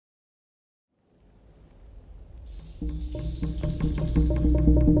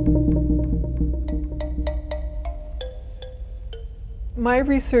My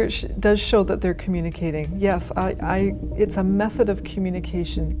research does show that they're communicating. Yes, it's a method of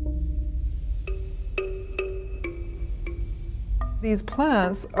communication. These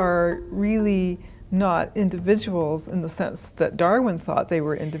plants are really not individuals in the sense that Darwin thought they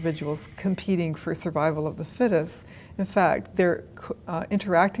were individuals competing for survival of the fittest. In fact, they're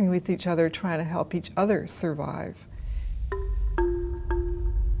interacting with each other, trying to help each other survive.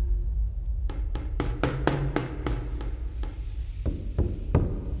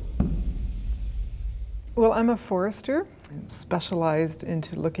 Well, I'm a forester, specialized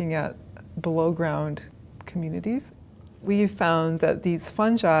into looking at below ground communities. We found that these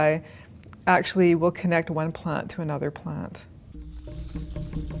fungi actually will connect one plant to another plant.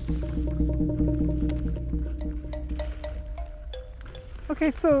 Okay,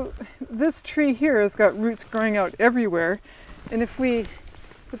 so this tree here has got roots growing out everywhere, and as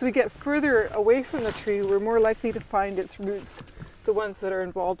we get further away from the tree, we're more likely to find its roots, the ones that are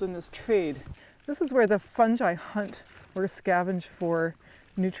involved in this trade. This is where the fungi hunt or scavenge for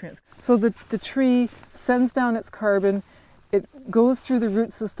nutrients. So the tree sends down its carbon, it goes through the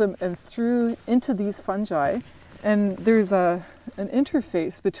root system and through into these fungi, and there's an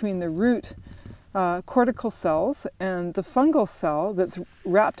interface between the root cortical cells and the fungal cell that's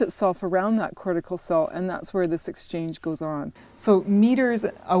wrapped itself around that cortical cell, and that's where this exchange goes on. So meters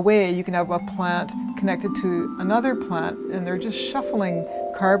away you can have a plant connected to another plant, and they're just shuffling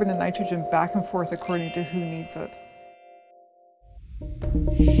carbon and nitrogen back and forth according to who needs it.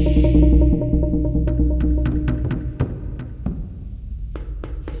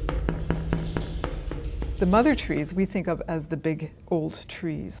 The mother trees we think of as the big old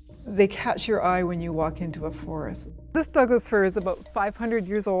trees. They catch your eye when you walk into a forest. This Douglas fir is about 500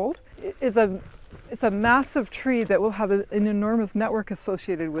 years old. It's a massive tree that will have an enormous network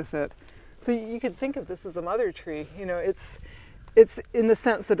associated with it. So you could think of this as a mother tree. You know, it's in the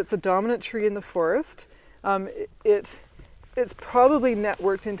sense that it's a dominant tree in the forest. It's probably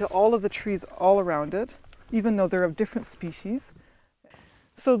networked into all of the trees all around it, even though they're of different species.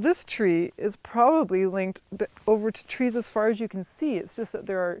 So this tree is probably linked over to trees as far as you can see. It's just that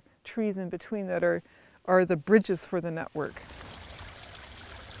there are trees in between that are the bridges for the network.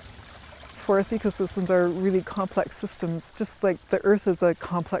 Forest ecosystems are really complex systems, just like the Earth is a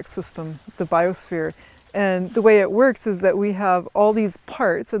complex system, the biosphere. And the way it works is that we have all these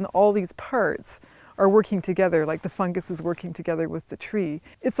parts, and all these parts are working together, like the fungus is working together with the tree.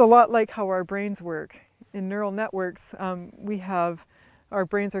 It's a lot like how our brains work. In neural networks, our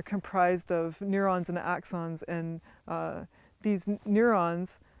brains are comprised of neurons and axons, and these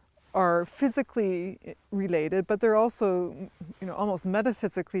neurons are physically related, but they're also, almost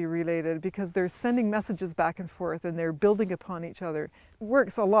metaphysically related, because they're sending messages back and forth and they're building upon each other. It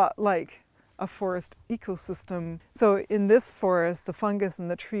works a lot like a forest ecosystem. So in this forest, the fungus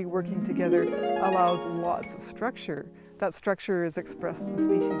and the tree working together allows lots of structure. That structure is expressed in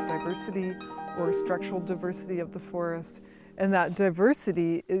species diversity or structural diversity of the forest. And that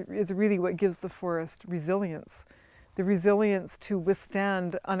diversity is really what gives the forest resilience. The resilience to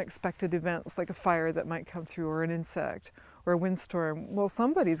withstand unexpected events like a fire that might come through, or an insect, or a windstorm. Well,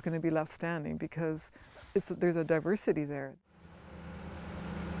 somebody's going to be left standing because there's a diversity there.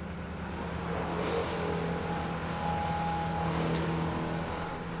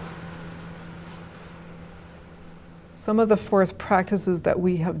 Some of the forest practices that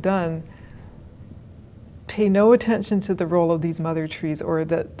we have done pay no attention to the role of these mother trees, or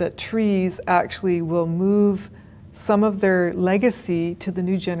that trees actually will move some of their legacy to the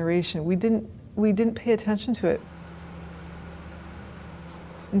new generation. We didn't pay attention to it.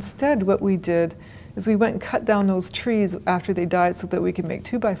 Instead, what we did is we went and cut down those trees after they died so that we could make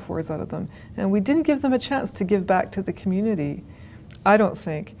 2x4s out of them. And we didn't give them a chance to give back to the community, I don't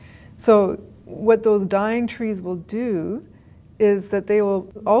think. So what those dying trees will do is that they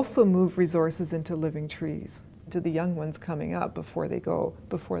will also move resources into living trees, to the young ones coming up before they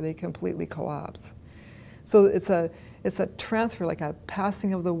completely collapse. So it's a transfer, like a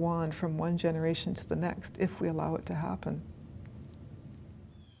passing of the wand from one generation to the next, if we allow it to happen.